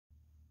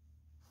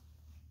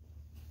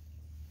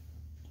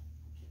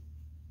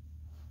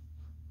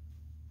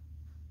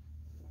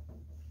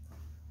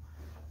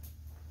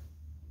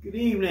Good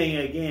evening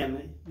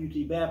again,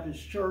 UT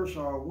Baptist Church,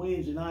 our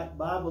Wednesday night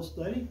Bible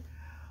study.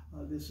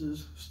 This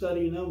is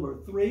study number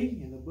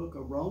 3 in the book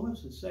of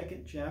Romans, the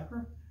second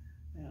chapter,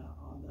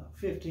 on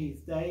the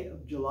 15th day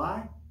of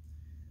July.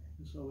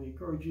 And so we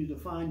encourage you to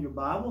find your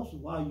Bibles.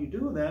 And while you're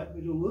doing that, we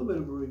do a little bit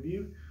of a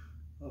review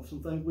of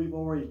some things we've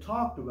already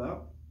talked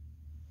about.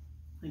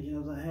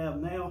 Again, as I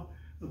have now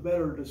a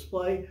better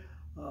display,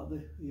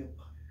 the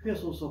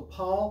epistles of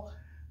Paul.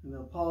 And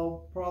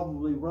Paul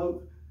probably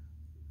wrote,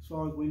 as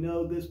far as we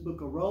know, this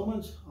book of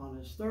Romans on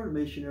his third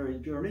missionary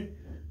journey,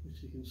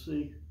 which you can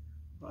see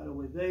right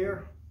over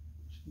there,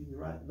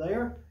 right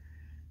there.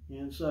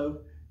 And so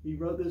he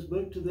wrote this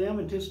book to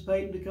them,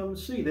 anticipating to come and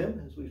see them,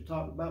 as we've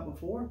talked about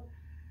before.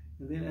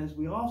 And then, as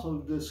we also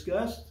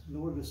discussed, in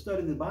order to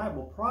study the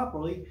Bible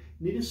properly,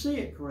 you need to see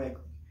it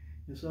correctly.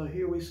 And so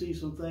here we see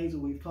some things that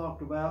we've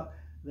talked about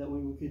that we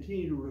will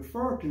continue to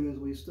refer to as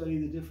we study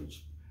the different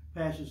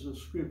passages of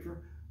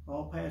Scripture.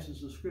 All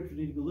passages of Scripture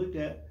need to be looked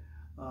at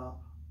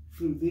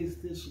through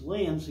this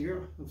lens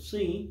here of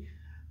seeing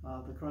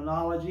the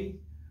chronology,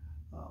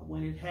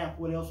 when it happened,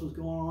 what else was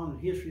going on in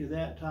the history of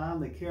that time,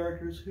 the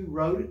characters, who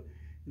wrote it,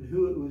 and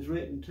who it was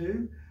written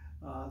to,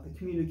 the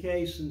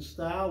communication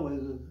style, whether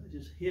it was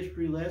just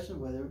history lesson,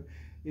 whether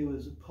it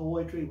was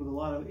poetry with a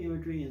lot of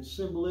imagery and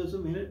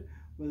symbolism in it,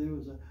 whether it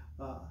was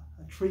a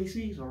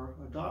treatise or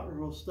a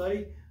doctoral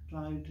study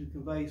trying to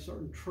convey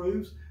certain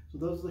truths. So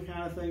those are the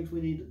kind of things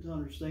we need to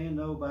understand,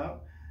 know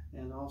about,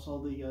 and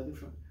also the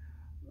different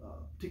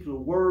particular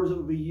words that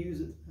would be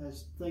used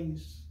as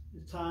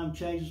time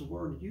changes, the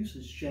word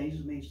usage changes,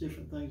 it means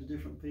different things to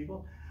different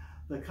people.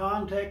 The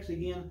context,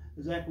 again,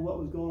 exactly what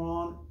was going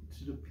on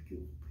to the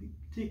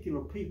particular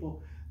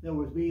people that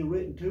was being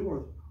written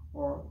to,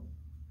 or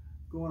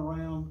going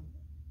around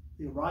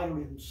the writer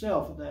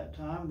himself at that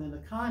time. And then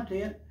the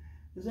content,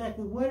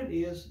 exactly what it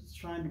is that's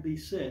trying to be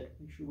said.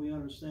 Make sure we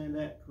understand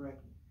that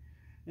correctly.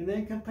 And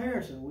then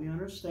comparison. We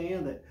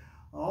understand that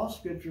all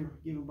Scripture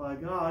given by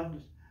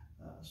God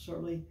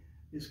certainly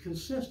is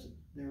consistent.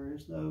 There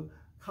is no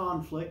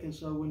conflict. And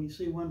so when you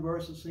see one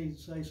verse that seems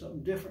to say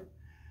something different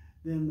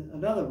than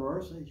another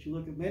verse, as you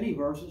look at many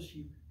verses,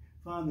 you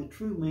find the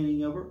true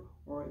meaning of it,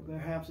 or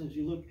perhaps as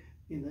you look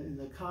in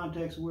the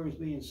context of where it's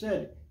being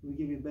said, it will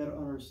give you a better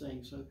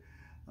understanding. So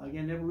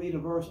again, never read a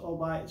verse all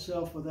by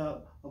itself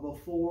without a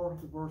before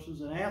the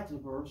verses and after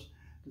the verse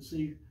to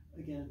see,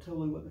 again,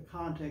 totally what the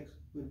context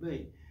would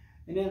be.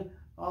 And then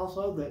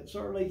also that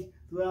certainly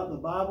throughout the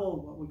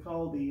Bible, what we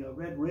call the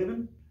red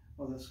ribbon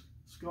or the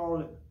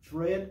scarlet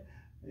thread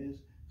is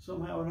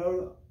somehow or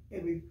another,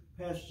 every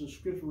passage of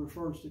Scripture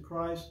refers to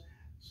Christ.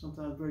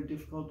 Sometimes very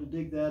difficult to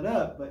dig that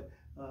up, but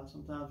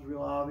sometimes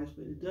real obvious,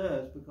 but it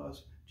does,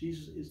 because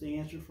Jesus is the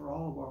answer for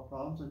all of our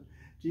problems, and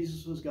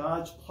Jesus was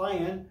God's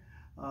plan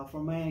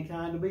for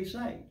mankind to be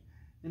saved.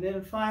 And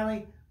then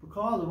finally,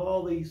 because of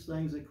all these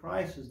things that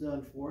Christ has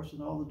done for us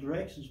and all the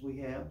directions we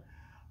have,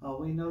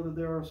 we know that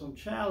there are some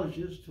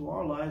challenges to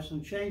our lives,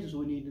 some changes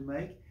we need to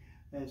make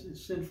as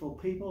sinful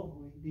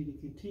people. We need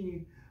to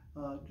continue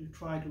to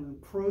try to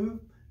improve,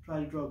 try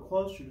to draw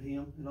closer to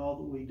Him in all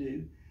that we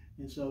do.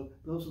 And so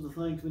those are the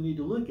things we need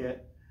to look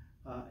at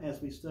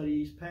as we study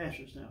these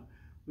passages. Now,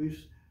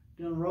 we've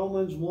done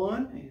Romans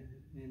 1,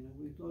 and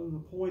we've done the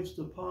points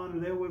to ponder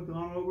there. We've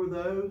gone over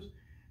those.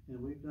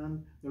 And we've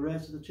done the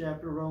rest of the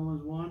chapter of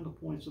Romans 1, the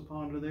points to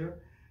ponder there.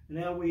 And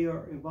now we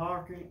are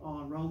embarking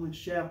on Romans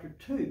chapter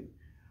 2,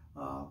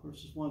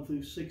 verses 1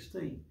 through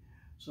 16.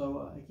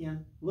 So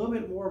again, a little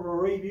bit more of a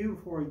review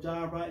before we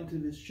dive right into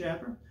this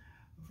chapter.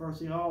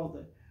 First of all,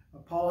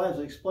 Paul has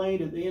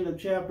explained at the end of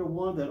chapter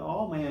 1 that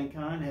all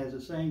mankind has the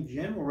same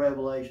general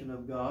revelation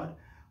of God.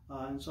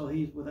 And so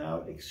he's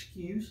without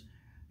excuse,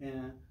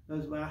 and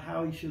knows about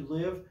how he should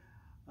live.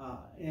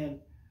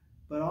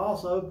 But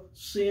also,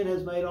 sin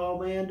has made all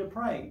man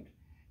depraved,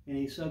 and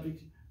he's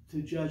subject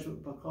to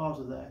judgment because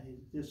of that.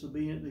 He's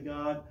disobedient to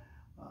God.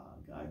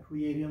 God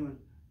created him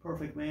a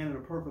perfect man in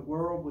a perfect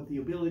world with the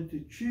ability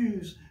to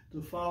choose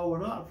to follow or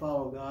not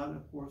follow God. And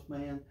of course,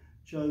 man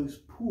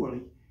chose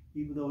poorly.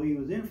 Even though he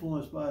was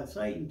influenced by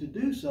Satan to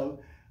do so,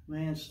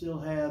 man still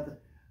had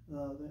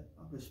the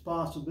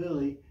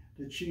responsibility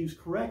to choose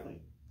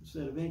correctly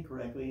instead of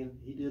incorrectly, and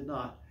he did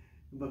not.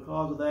 And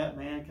because of that,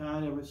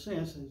 mankind ever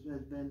since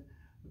has been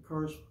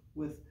cursed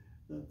with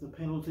the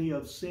penalty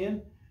of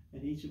sin,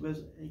 and each of us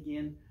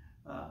again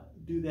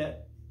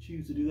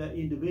choose to do that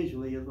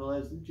individually, as well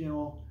as the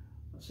general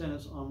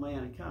sentence on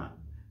mankind.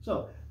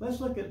 So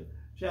let's look at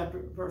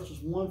verses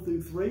 1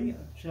 through 3 of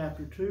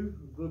chapter 2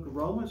 of the book of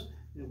Romans,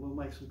 and we'll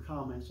make some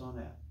comments on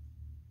that.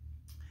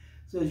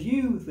 It says,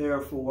 "You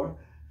therefore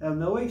have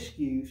no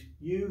excuse,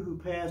 you who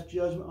pass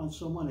judgment on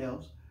someone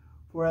else,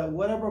 for at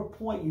whatever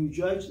point you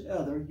judge the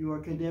other, you are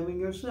condemning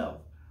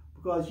yourself,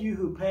 because you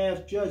who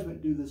pass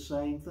judgment do the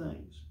same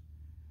things.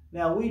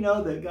 Now we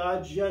know that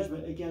God's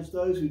judgment against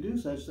those who do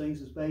such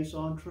things is based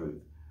on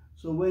truth.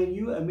 So when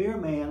you, a mere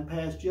man,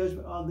 pass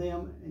judgment on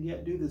them and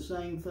yet do the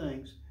same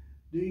things,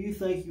 do you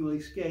think you will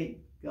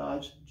escape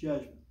God's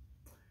judgment?"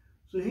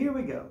 So here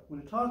we go. When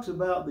it talks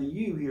about the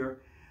you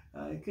here,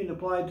 It couldn't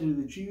apply to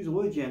the Jews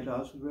or the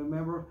Gentiles.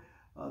 Remember,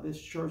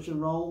 this church in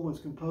Rome was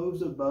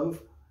composed of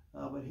both.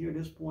 But here at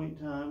this point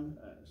in time,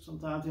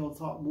 sometimes he'll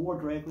talk more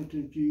directly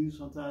to the Jews,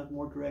 sometimes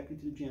more directly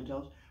to the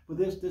Gentiles. But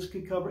this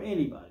could cover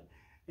anybody.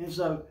 And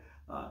so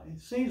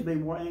it seems to be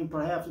more aimed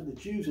perhaps at the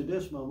Jews at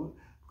this moment,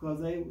 because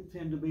they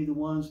tend to be the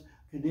ones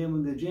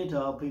condemning the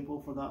Gentile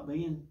people for not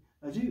being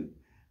a Jew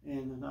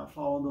and not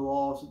following the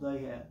laws that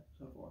they had,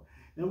 so forth.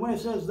 And when it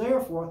says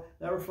therefore,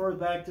 that refers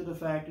back to the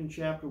fact in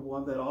chapter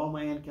 1 that all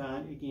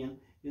mankind, again,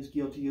 is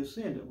guilty of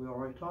sin that we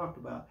already talked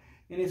about.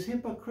 And it's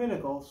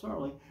hypocritical,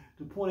 certainly,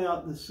 to point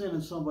out the sin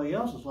in somebody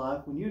else's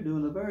life when you're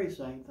doing the very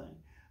same thing.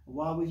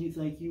 Why would you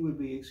think you would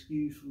be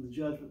excused from the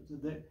judgment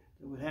that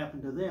would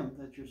happen to them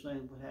that you're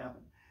saying would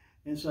happen?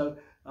 And so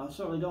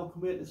certainly don't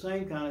commit the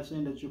same kind of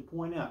sin that you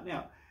point out.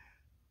 Now,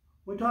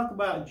 when we talk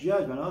about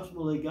judgment,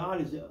 ultimately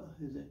God is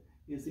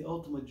the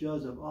ultimate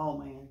judge of all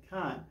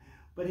mankind.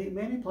 But in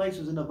many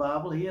places in the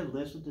Bible, he has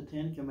listed the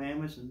 10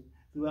 Commandments, and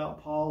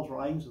throughout Paul's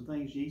writings and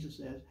things Jesus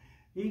says,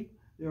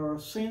 there are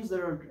sins that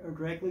are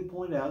directly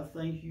pointed out,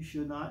 things you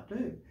should not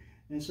do.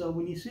 And so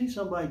when you see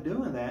somebody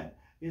doing that,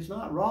 it's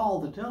not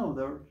wrong to tell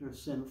them they're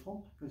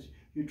sinful, because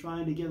you're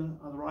trying to get them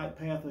on the right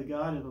path of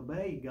God and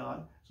obey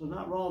God. So it's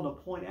not wrong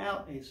to point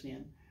out a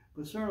sin,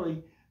 but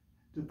certainly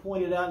to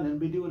point it out and then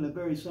be doing the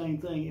very same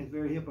thing is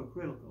very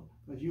hypocritical,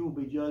 because you will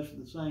be judged for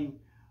the same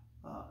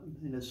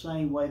in the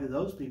same way that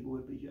those people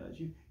would be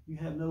judged. You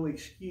have no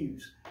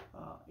excuse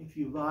if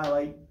you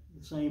violate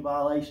the same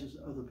violations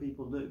other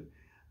people do.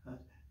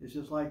 It's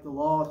just like the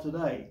law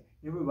today.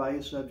 Everybody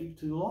is subject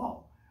to the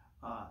law.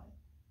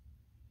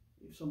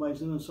 If somebody's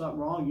doing something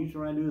wrong, you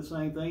try and do the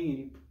same thing, and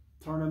you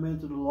turn them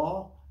into the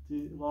law,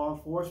 to law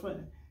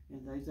enforcement,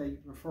 and they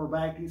refer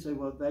back to you and say,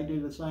 well, they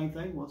did the same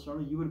thing. Well,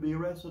 certainly you would be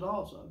arrested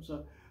also.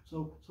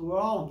 So we're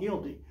all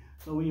guilty.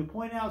 So when you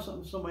point out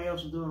something somebody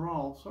else is doing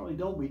wrong, certainly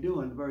don't be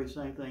doing the very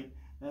same thing.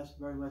 That's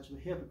very much of a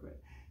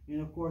hypocrite.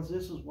 And of course,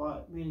 this is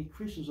what many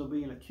Christians are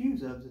being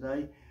accused of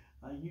today.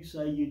 You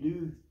say you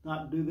do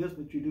not do this,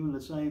 but you're doing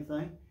the same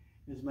thing.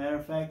 As a matter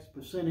of fact,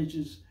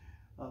 percentages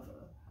of,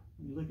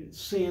 when you look at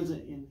sins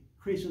in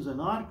Christians and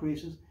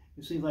non-Christians,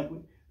 it seems like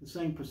the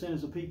same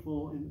percentage of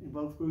people in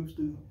both groups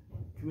do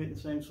commit the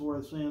same sort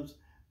of sins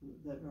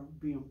that are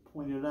being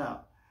pointed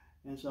out.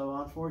 And so,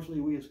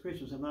 unfortunately, we as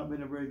Christians have not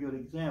been a very good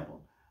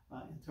example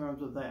in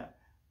terms of that.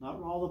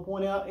 Not wrong to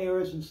point out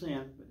errors and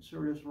sin, but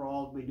sure it's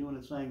wrong to be doing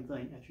the same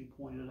thing as you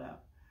pointed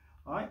out.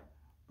 All right,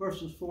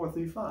 verses 4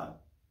 through 5.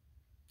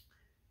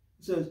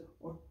 It says,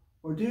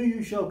 or do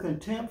you show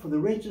contempt for the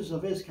riches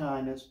of his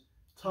kindness,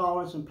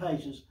 tolerance, and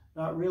patience,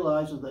 not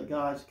realizing that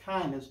God's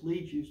kindness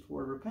leads you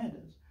toward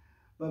repentance?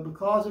 But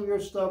because of your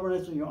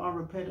stubbornness and your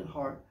unrepentant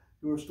heart,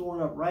 you are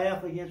storing up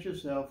wrath against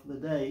yourself for the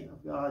day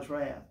of God's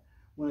wrath,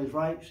 when his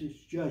righteous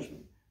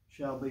judgment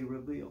shall be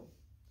revealed.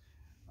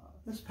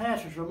 This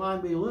passage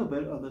reminds me a little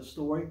bit of the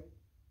story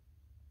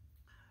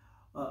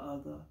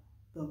of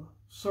the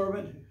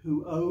servant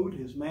who owed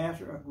his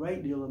master a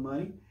great deal of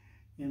money,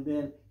 and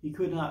then he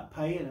could not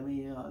pay it,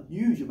 a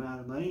huge amount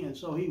of money, and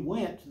so he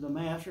went to the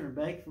master and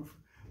begged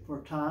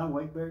for time,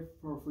 begged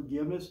for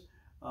forgiveness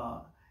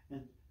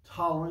and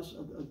tolerance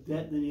of the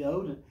debt that he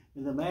owed,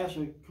 and the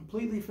master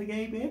completely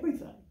forgave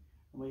everything.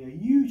 A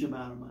huge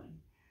amount of money.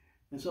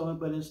 And so,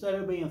 but instead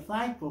of being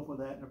thankful for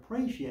that and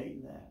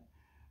appreciating that,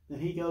 then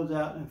he goes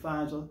out and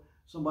finds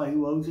somebody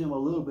who owes him a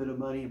little bit of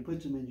money and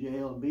puts him in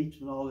jail and beats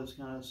him and all this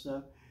kind of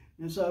stuff.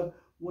 And so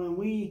when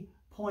we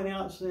point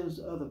out sins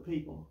to other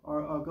people,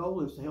 our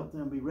goal is to help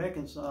them be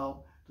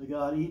reconciled to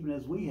God even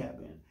as we have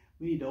been.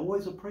 We need to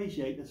always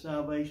appreciate the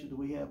salvation that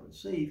we have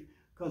received,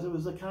 because it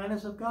was the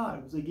kindness of God.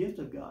 It was the gift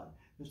of God.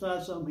 It's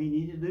not something he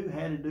needed to do,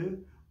 had to do,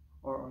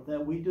 or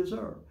that we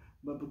deserve.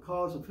 But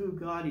because of who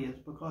God is,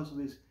 because of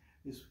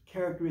his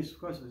characteristics,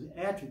 because of his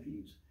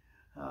attributes,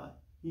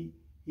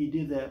 he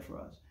did that for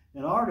us.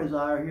 And our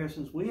desire here,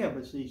 since we have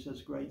received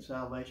such great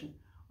salvation,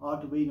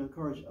 ought to be to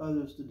encourage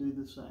others to do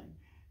the same.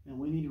 And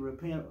we need to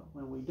repent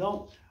when we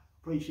don't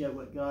appreciate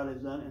what God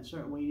has done, and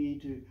certainly we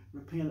need to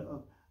repent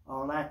of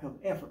our lack of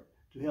effort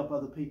to help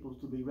other people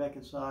to be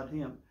reconciled to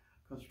him,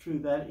 because true,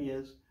 that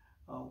is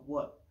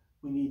what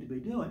we need to be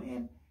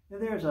doing.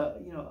 And there's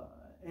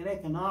an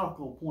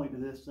economical point to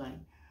this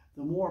thing.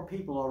 The more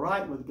people are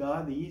right with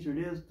God, the easier it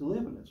is to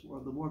live in this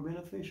world, the more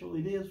beneficial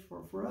it is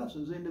for us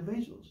as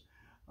individuals,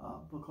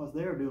 because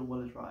they're doing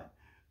what is right.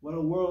 What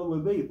a world it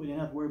would be if we didn't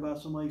have to worry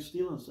about somebody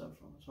stealing stuff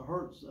from us, or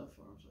hurting stuff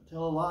from us, or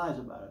telling lies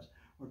about us,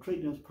 or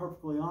treating us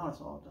perfectly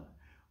honest all the time.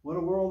 What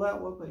a world that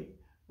would be.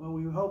 Well,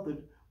 we hope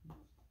that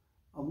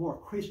a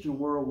more Christian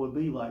world would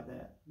be like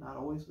that. Not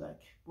always that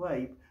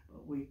way,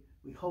 but we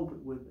hope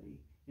it would be.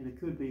 And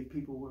it could be if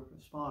people would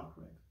respond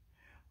correctly.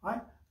 All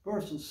right,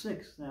 verses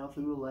 6 now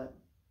through 11.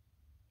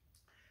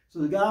 So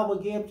that God will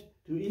give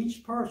to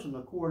each person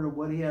according to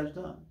what he has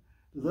done.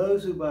 To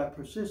those who by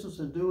persistence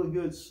in doing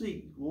good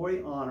seek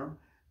glory, honor,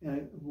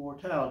 and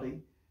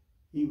immortality,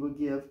 he will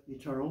give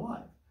eternal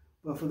life.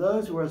 But for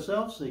those who are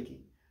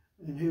self-seeking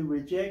and who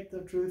reject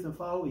the truth and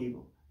follow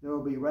evil, there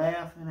will be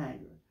wrath and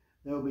anger.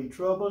 There will be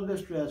trouble and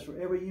distress for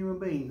every human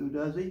being who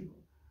does evil,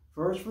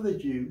 first for the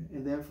Jew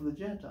and then for the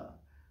Gentile.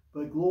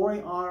 But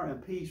glory, honor,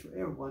 and peace for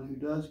everyone who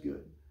does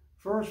good,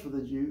 first for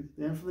the Jew,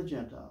 then for the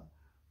Gentile.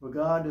 For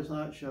God does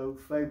not show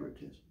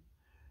favoritism.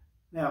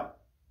 Now,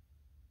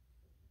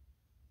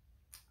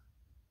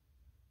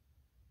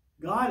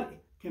 God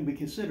can be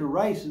considered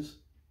racist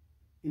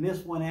in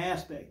this one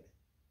aspect.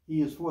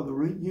 He is for the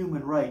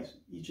human race,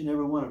 each and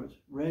every one of us.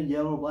 Red,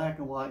 yellow, black,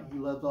 and white, he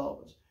loves all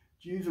of us.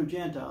 Jews or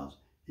Gentiles,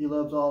 he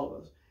loves all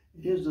of us.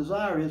 His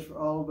desire is for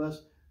all of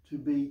us to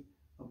be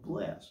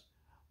blessed.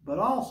 But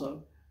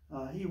also,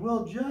 he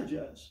will judge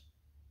us,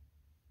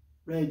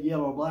 red,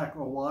 yellow, black,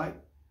 or white,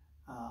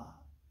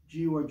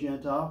 Jew or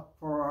Gentile,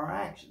 for our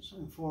actions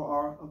and for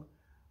our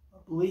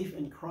belief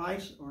in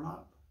Christ or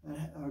not,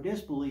 our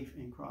disbelief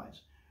in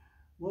Christ.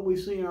 What we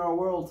see in our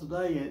world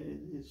today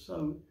is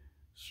so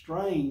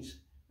strange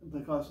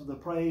because of the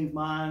depraved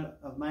mind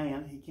of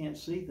man. He can't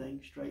see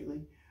things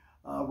straightly.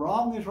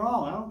 Wrong is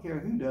wrong. I don't care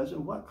who does it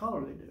or what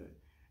color they do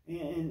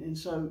it. And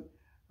so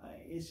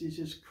it's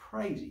just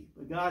crazy.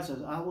 But God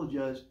says, I will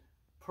judge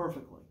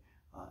perfectly.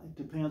 It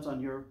depends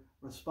on your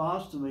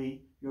response to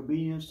me, your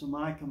obedience to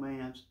my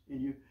commands,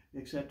 and your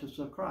acceptance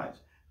of Christ.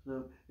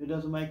 So it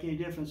doesn't make any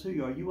difference who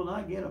you are. You will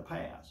not get a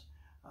pass.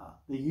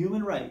 The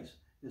human race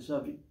is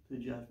subject to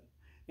judgment.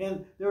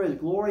 And there is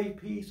glory,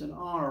 peace, and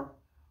honor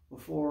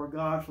before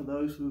God for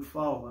those who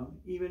follow him,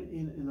 even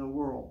in the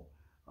world.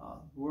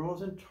 The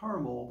world is in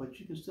turmoil, but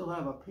you can still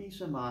have a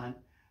peace in mind,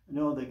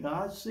 knowing that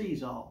God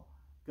sees all.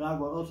 God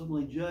will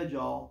ultimately judge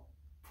all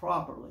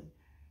properly.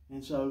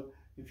 And so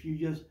if you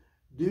just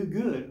do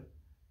good,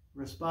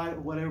 despite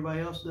what everybody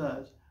else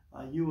does,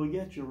 you will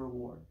get your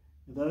reward.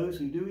 And those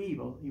who do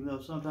evil, even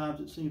though sometimes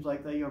it seems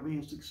like they are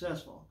being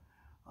successful,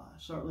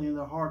 certainly in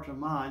their hearts or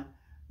mind,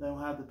 they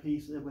don't have the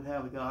peace they would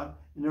have with God,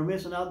 and they're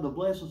missing out on the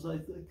blessings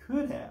they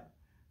could have.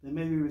 They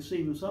may be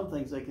receiving some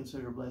things they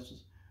consider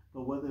blessings,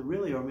 but what they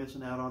really are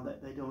missing out on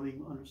that they don't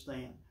even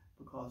understand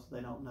because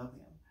they don't know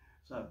him.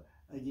 So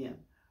again,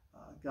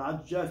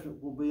 God's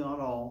judgment will be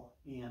on all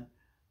and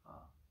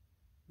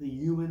the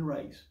human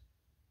race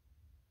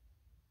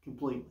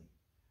completely.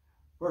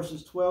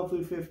 Verses 12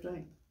 through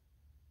 15.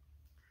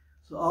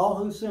 So all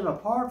who sin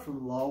apart from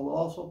the law will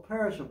also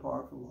perish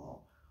apart from the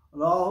law.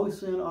 And all who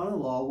sin under the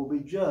law will be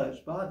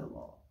judged by the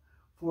law.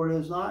 For it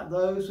is not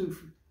those who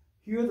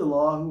hear the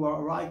law who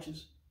are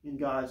righteous in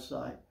God's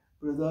sight,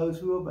 but are those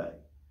who obey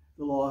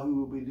the law who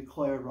will be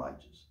declared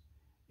righteous.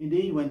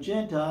 Indeed, when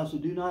Gentiles who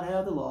do not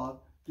have the law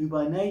do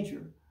by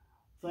nature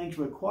things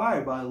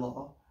required by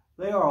law,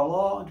 they are a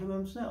law unto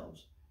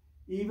themselves,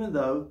 even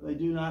though they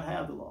do not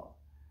have the law,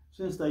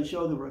 since they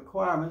show the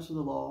requirements of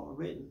the law are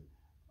written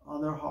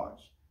on their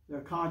hearts,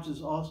 their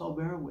conscience also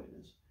bearing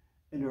witness,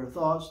 and their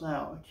thoughts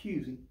now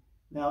accusing,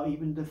 now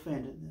even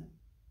defending them.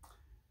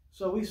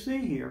 So we see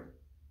here,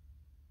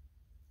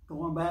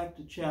 going back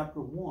to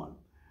chapter 1,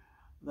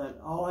 that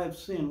all have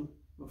sinned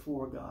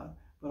before God.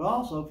 But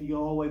also, if you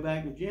go all the way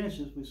back to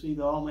Genesis, we see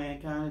that all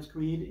mankind is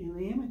created in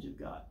the image of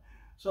God.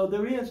 So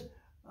there is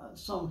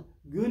some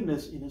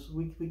goodness in us.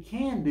 We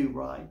can do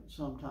right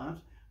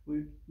sometimes.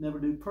 We never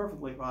do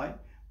perfectly right.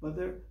 But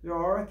there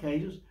are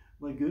occasions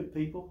when good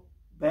people,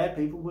 bad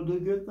people will do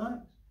good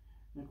things.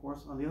 And of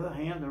course, on the other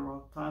hand, there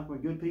are times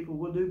when good people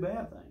will do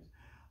bad things.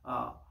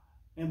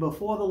 And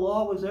before the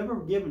law was ever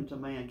given to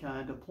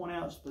mankind to point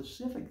out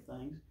specific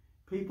things,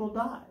 people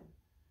died.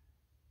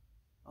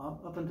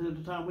 Up until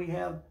the time we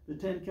have the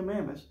Ten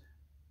Commandments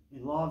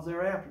and laws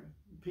thereafter,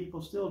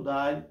 people still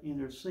died in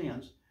their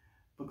sins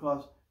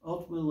because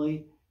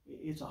ultimately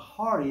it's a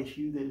heart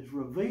issue that is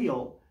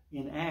revealed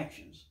in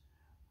actions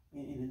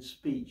and in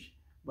speech.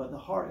 But the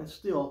heart is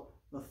still,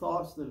 the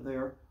thoughts that are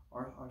there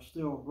are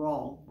still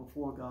wrong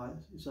before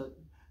God. It's a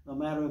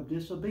matter of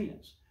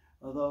disobedience.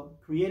 Although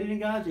created in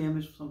God's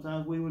image,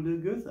 sometimes we will do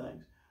good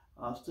things.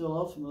 Still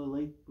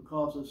ultimately,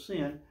 because of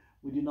sin,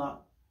 we do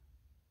not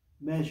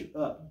measure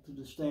up to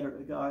the standard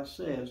that God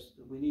says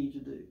that we need to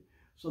do.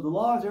 So the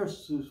law is there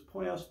to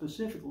point out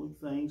specifically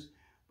things,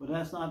 but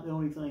that's not the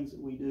only things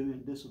that we do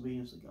in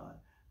disobedience to God.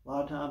 A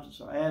lot of times it's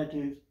our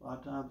attitudes, a lot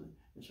of times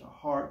it's our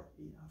heart,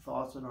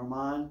 thoughts in our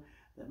mind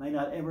that may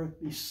not ever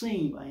be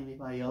seen by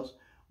anybody else,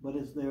 but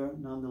it's there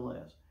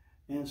nonetheless.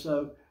 And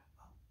so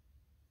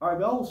our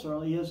goal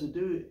certainly is to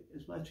do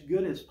as much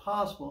good as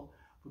possible,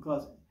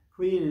 because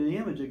created in the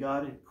image of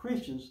God, and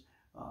Christians,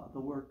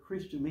 the word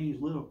Christian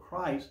means little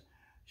Christ.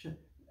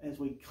 As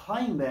we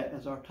claim that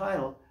as our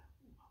title,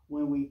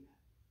 when we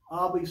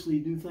obviously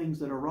do things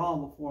that are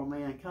wrong before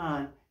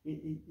mankind,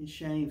 it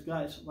shames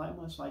God. It's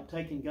much like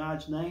taking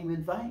God's name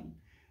in vain.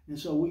 And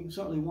so we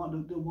certainly want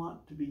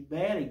to be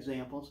bad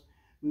examples.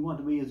 We want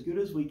to be as good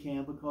as we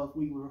can because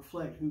we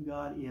reflect who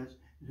God is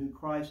and who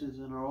Christ is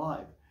in our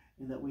life,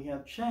 and that we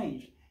have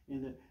changed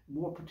and the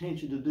more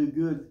potential to do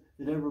good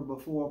than ever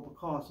before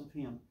because of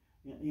him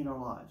in our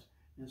lives.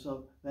 And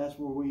so that's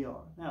where we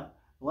are. Now,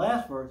 the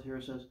last verse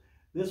here says,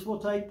 this will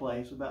take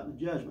place about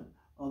the judgment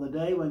on the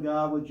day when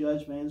God will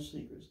judge man's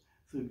secrets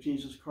through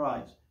Jesus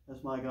Christ,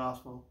 as my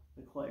gospel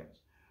declares.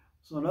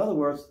 So in other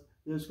words,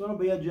 there's going to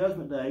be a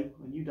judgment day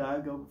when you die,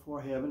 go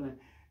before heaven,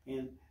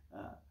 and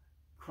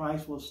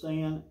Christ will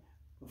stand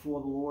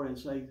before the Lord and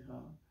say,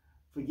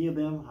 forgive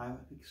them, I have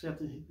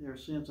accepted their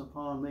sins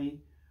upon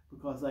me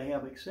because they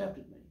have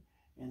accepted me.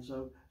 And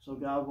so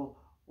God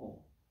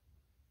will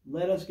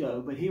let us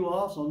go, but he will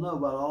also know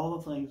about all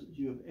the things that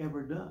you have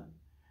ever done.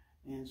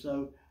 And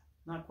so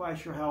not quite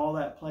sure how all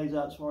that plays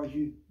out as far as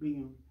you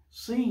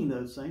seeing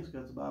those things,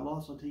 because the Bible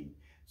also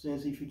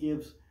says he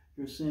forgives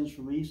your sins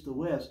from east to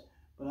west.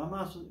 But I'm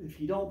not, if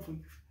you don't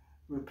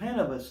repent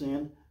of a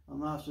sin, I'm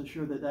not so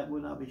sure that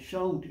would not be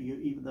shown to you,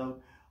 even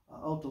though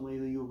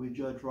ultimately you'll be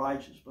judged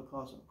righteous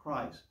because of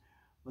Christ.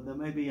 But there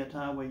may be a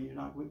time where we're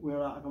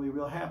not going to be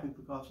real happy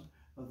because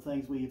of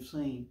things we have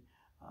seen.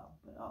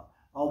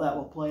 All that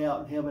will play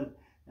out in heaven,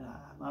 and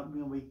I'm not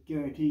going to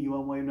guarantee you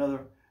one way or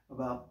another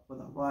about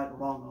whether I'm right or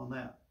wrong on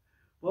that.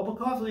 Well,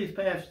 because of these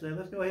passages,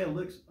 let's go ahead and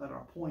look at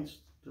our points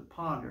to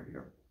ponder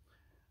here.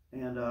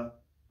 And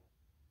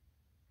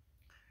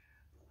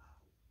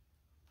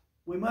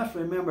we must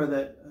remember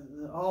that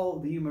all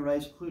the human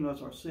race, including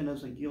us, are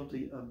sinners and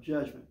guilty of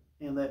judgment.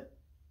 And that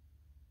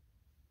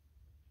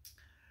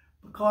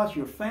because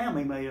your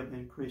family may have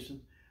been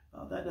Christian,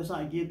 that does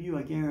not give you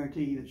a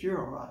guarantee that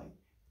you're all right.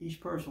 Each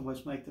person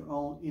must make their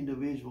own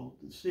individual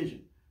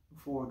decision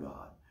before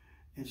God.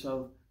 And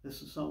so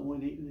this is something we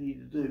need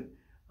to do.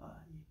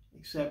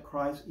 Accept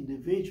Christ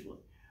individually.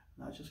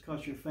 Not just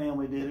because your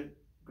family did it,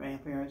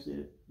 grandparents did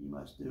it, you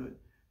must do it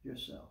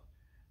yourself.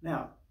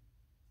 Now,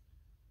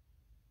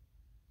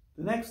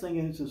 the next thing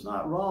is, it's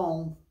not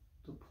wrong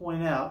to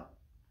point out,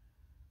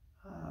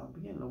 I'm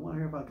beginning to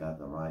wonder if I got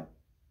the right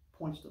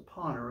points to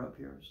ponder up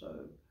here.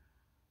 So,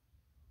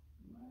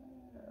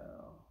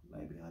 well,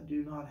 maybe I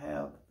do not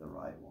have the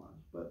right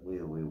ones, but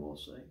we will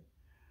see.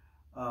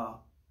 I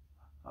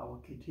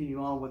will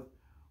continue on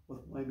with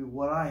maybe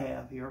what I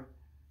have here.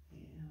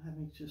 And let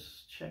me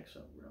just check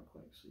something real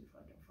quick, see if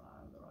I can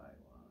find the right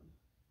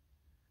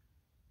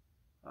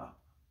one.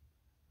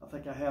 I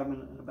think I have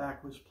them in a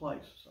backwards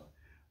place.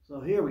 So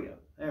here we go.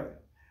 There we go.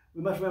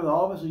 We must remember that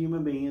all of us as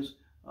human beings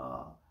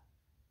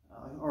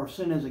are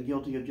sinners and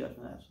guilty of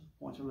judgment. That's the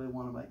point I really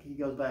want to make. He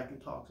goes back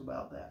and talks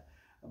about that,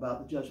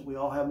 about the judgment. We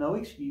all have no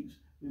excuse.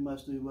 We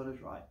must do what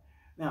is right.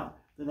 Now,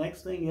 the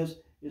next thing is,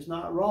 it's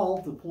not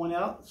wrong to point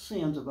out the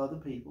sins of other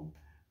people.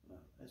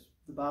 As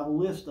the Bible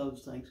lists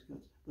those things,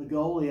 because the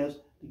goal is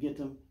to get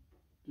them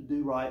to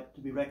do right,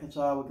 to be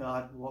reconciled with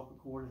God, and walk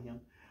according to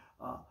him.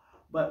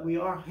 But we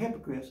are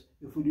hypocrites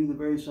if we do the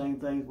very same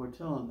things we're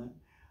telling them.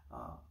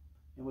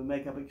 And we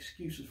make up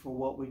excuses for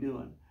what we're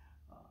doing.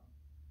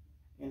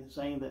 And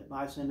saying that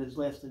my sin is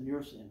less than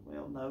your sin.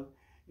 Well, no.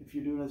 If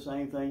you're doing the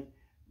same thing,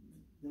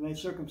 the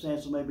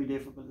circumstances may be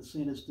different, but the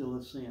sin is still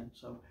a sin.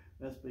 So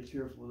let's be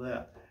careful with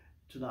that,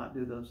 to not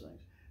do those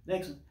things.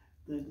 Next,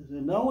 the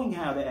knowing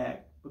how to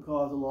act,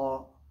 because the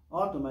law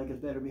ought to make us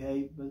better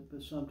behave,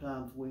 but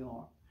sometimes we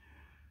aren't.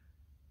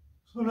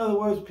 So in other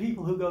words,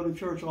 people who go to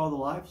church all their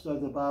life, study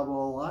the Bible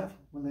all their life,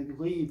 when they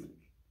leave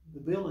the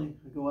building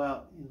to go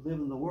out and live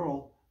in the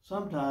world,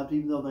 sometimes,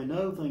 even though they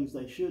know things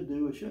they should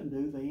do or shouldn't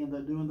do, they end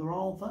up doing the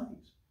wrong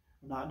things,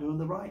 or not doing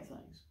the right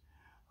things.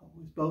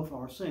 Both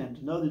are sin.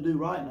 To know to do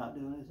right and not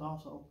doing it is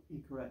also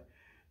incorrect.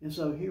 And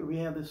so here we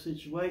have this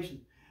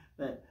situation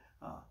that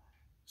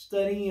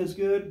studying is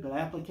good, but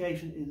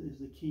application is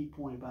the key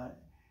point about it.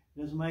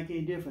 It doesn't make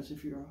any difference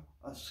if you're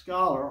a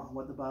scholar on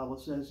what the Bible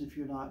says if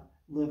you're not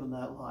living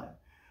that life.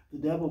 The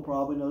devil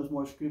probably knows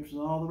more scriptures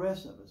than all the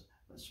rest of us,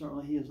 but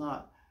certainly he is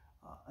not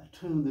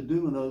attuned to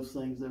doing those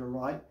things that are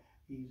right.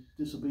 He's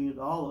disobedient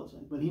to all those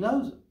things, but he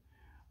knows it.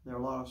 There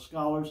are a lot of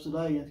scholars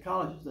today in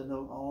colleges that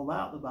know all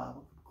about the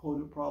Bible, could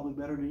quote it probably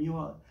better than you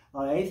are. A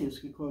lot of atheists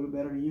could quote it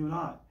better than you and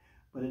I,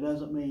 but it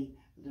doesn't mean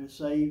that they're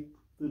saved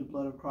through the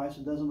blood of Christ.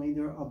 It doesn't mean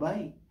they're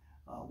obeying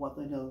what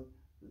they know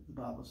that the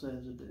Bible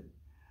says to do.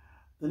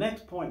 The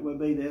next point would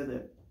be there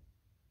that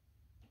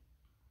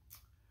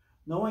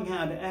knowing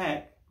how to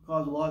act,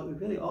 because the law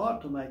really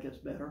ought to make us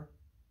better,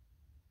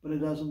 but it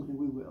doesn't mean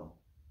we will.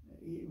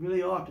 It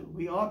really ought to.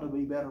 We ought to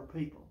be better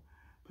people.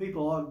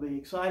 People ought to be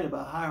excited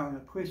about hiring a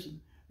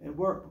Christian at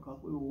work because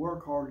we will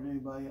work harder than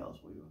anybody else.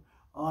 We will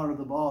honor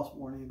the boss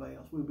more than anybody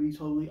else. We'll be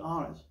totally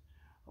honest.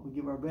 We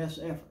give our best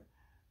effort.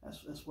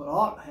 That's what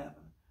ought to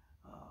happen.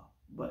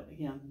 But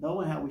again,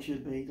 knowing how we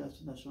should be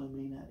doesn't necessarily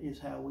mean that is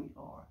how we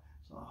are.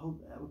 So I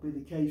hope that would be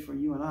the case for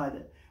you and I,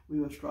 that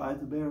we will strive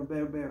to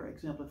better,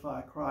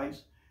 exemplify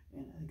Christ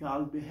and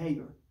godly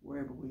behavior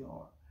wherever we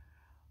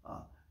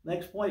are.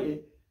 Next point is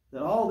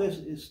that all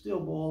this still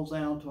boils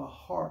down to a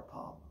heart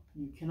problem.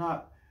 You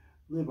cannot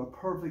live a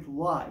perfect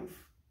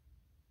life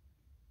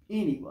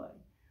anyway.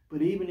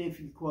 But even if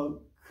you,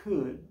 quote,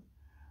 could,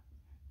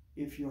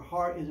 if your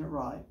heart isn't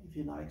right, if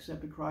you're not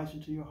accepted Christ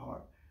into your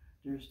heart,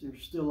 there's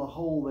still a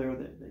hole there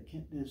that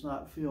is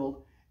not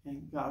filled,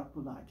 and God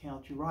will not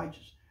count you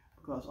righteous,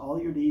 because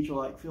all your deeds are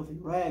like filthy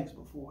rags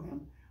before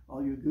him,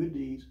 all your good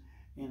deeds,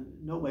 and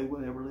nobody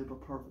will ever live a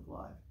perfect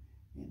life.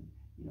 And,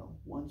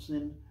 one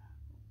sin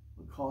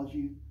would cause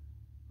you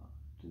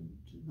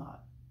to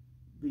not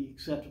be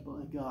acceptable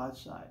in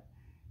God's sight.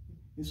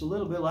 It's a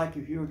little bit like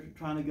if you're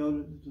trying to go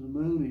to the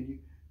moon and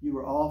you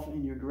were off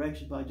in your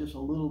direction by just a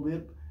little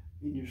bit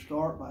in your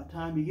start. By the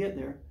time you get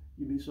there,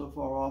 you'd be so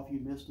far off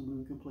you'd miss the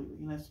moon completely.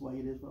 And that's the way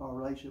it is with our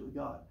relationship with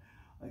God.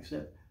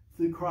 Except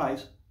through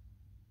Christ,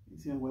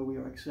 it's the only way we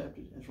are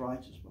accepted as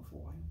righteous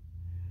before Him.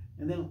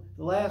 And then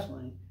the last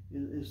thing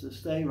is to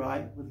stay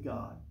right with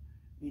God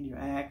in your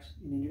acts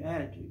and in your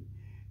attitude.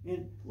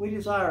 And we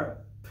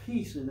desire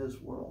peace in this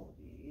world.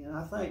 And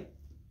I think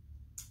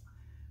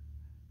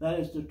that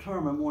is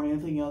determined more than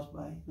anything else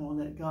by knowing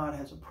that God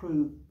has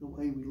approved the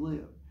way we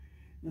live.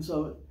 And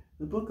so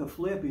the book of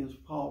Philippians,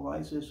 Paul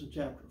writes this in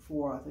chapter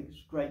 4. I think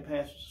it's a great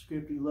passage of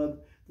scripture. He loved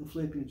the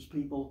Philippians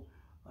people,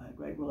 a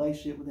great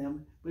relationship with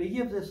them. But he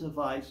gives this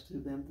advice to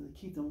them to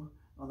keep them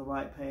on the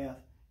right path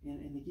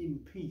and to give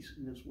them peace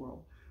in this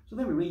world. So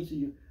let me read to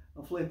you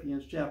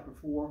Philippians chapter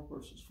 4,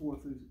 verses 4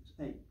 through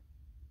 8.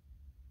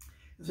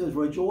 It says,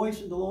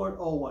 "Rejoice in the Lord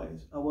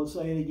always." I will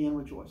say it again,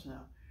 rejoice.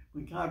 Now,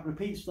 we kind of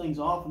repeats things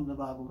often in the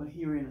Bible, but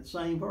here in the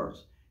same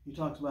verse, he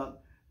talks about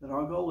that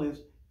our goal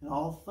is in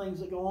all things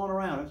that go on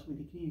around us, we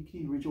continue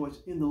to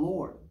rejoice in the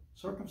Lord.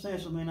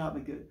 Circumstances may not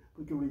be good,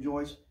 but we can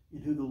rejoice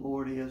in who the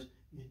Lord is,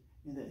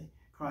 and that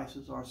Christ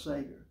is our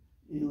Savior.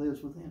 He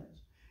lives within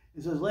us.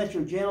 It says, "Let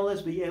your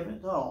gentleness be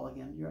evident to all,"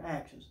 again, your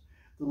actions.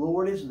 "The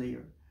Lord is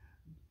near,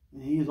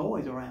 and He is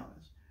always around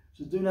us.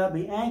 So do not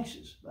be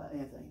anxious about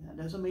anything." That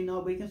doesn't mean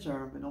don't be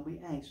concerned, but don't be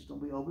anxious.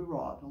 Don't be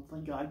overwrought. Don't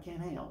think God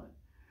can't handle it.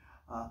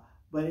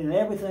 But in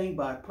everything,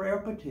 by prayer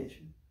and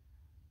petition,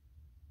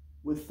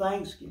 with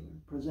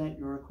thanksgiving, present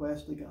your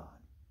request to God.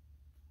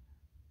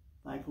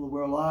 Thankful that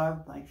we're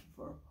alive. Thankful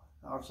for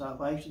our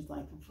salvation.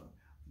 Thankful for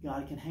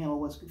God can handle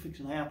what's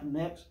fixing to happen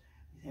next.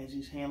 As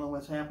He's handling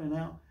what's happening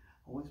now.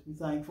 Always be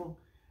thankful.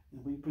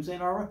 And we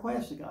present our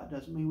requests to God.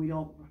 Doesn't mean we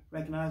don't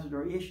recognize that there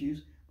are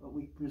issues, but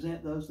we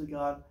present those to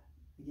God.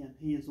 Again,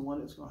 He is the one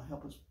that's going to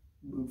help us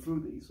move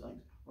through these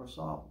things or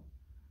solve them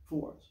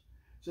for us.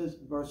 It says,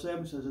 verse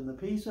 7 says, "And the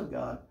peace of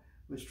God,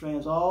 which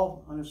transcends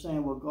all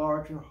understanding, will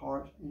guard your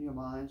hearts and your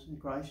minds in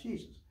Christ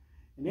Jesus."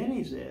 And then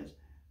he says,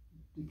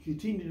 to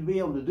continue to be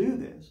able to do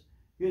this,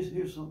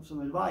 here's some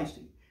advice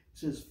to you. It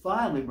says,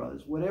 "Finally,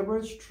 brothers, whatever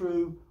is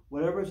true,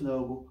 whatever is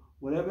noble,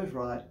 whatever is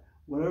right,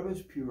 whatever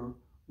is pure,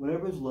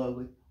 whatever is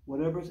lovely,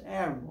 whatever is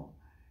admirable,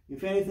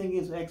 if anything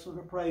is excellent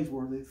or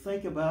praiseworthy,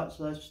 think about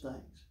such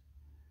things."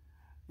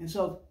 And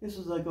so this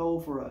is a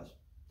goal for us.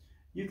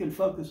 You can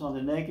focus on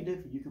the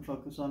negative, you can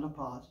focus on the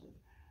positive.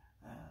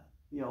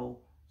 The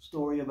old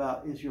story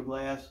about is your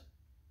glass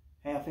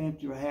half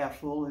empty or half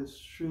full is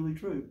truly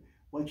true.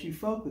 What you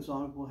focus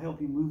on will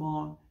help you move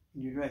on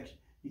in your direction.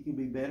 You can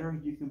be better,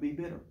 you can be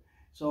bitter.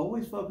 So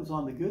always focus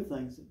on the good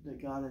things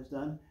that God has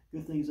done,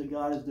 good things that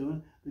God is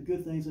doing, the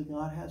good things that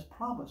God has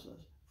promised us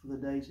for the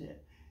days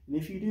ahead. And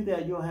if you do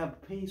that, you'll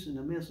have peace in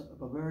the midst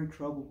of a very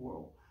troubled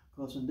world,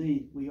 because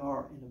indeed we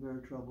are in a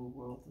very troubled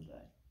world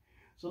today.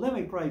 So let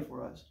me pray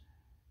for us,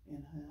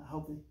 and I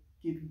hope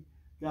that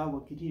God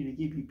will continue to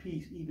give you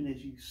peace even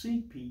as you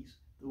seek peace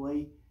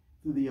through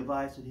the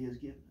advice that He has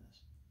given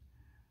us.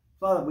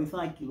 Father, we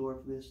thank you,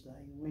 Lord, for this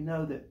day. We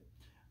know that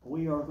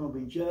we are going to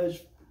be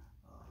judged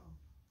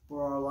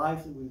for our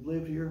life that we've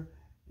lived here,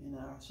 and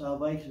our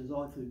salvation is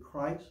only through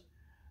Christ.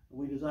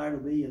 We desire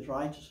to be as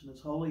righteous and as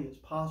holy as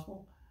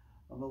possible,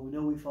 but we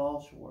know we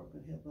fall short.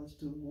 But help us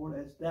to, Lord,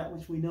 as that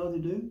which we know to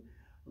do,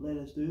 let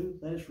us do.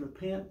 Let us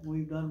repent when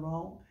we've done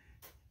wrong,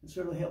 and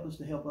certainly help us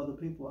to help other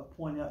people. I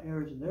point out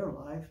areas in their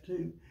life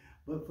too,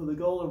 but for the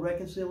goal of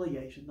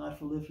reconciliation, not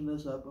for lifting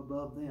us up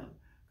above them,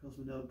 because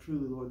we know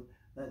truly, Lord,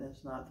 that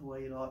that's not the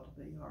way it ought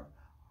to be.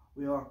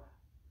 We are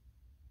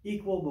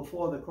equal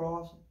before the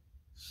cross,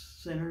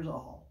 sinners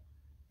all,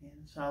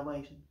 and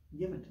salvation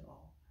given to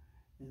all.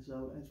 And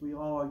so as we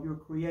all are your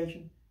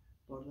creation,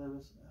 Lord, let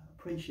us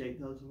appreciate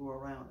those who are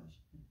around us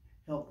and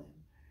help them.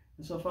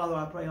 And so, Father,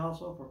 I pray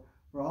also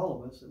for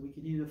all of us that we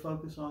continue to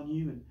focus on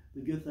you and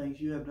the good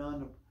things you have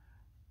done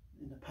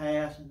in the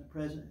past and the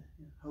present,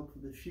 and hope for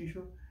the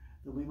future,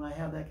 that we might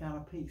have that kind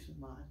of peace of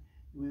mind.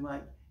 And we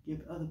might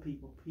give other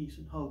people peace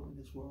and hope in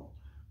this world,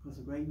 because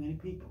a great many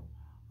people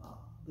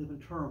live in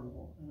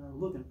turmoil and are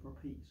looking for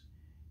peace.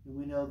 And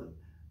we know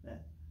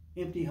that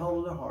empty hole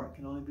in their heart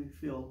can only be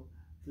filled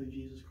through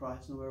Jesus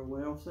Christ. No matter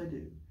what else they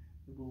do,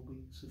 it won't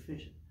be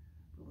sufficient.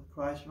 But with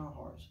Christ in our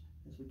hearts,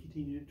 as we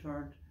continue to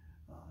turn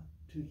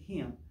to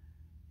Him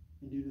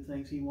and do the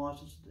things He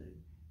wants us to do,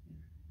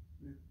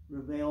 and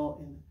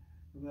revel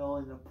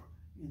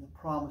in the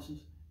promises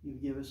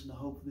You've given us and the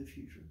hope for the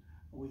future,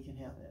 we can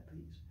have that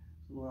peace.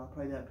 So, Lord, I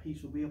pray that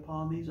peace will be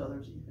upon these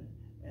others, even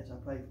as I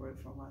pray for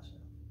it for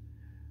myself.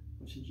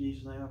 Which in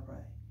Jesus' name I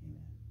pray.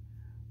 Amen.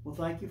 Well,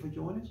 thank you for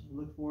joining us. I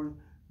look forward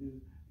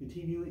to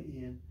continuing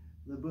in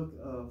the book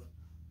of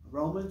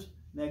Romans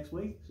next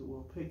week. So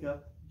we'll pick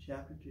up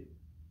chapter 2.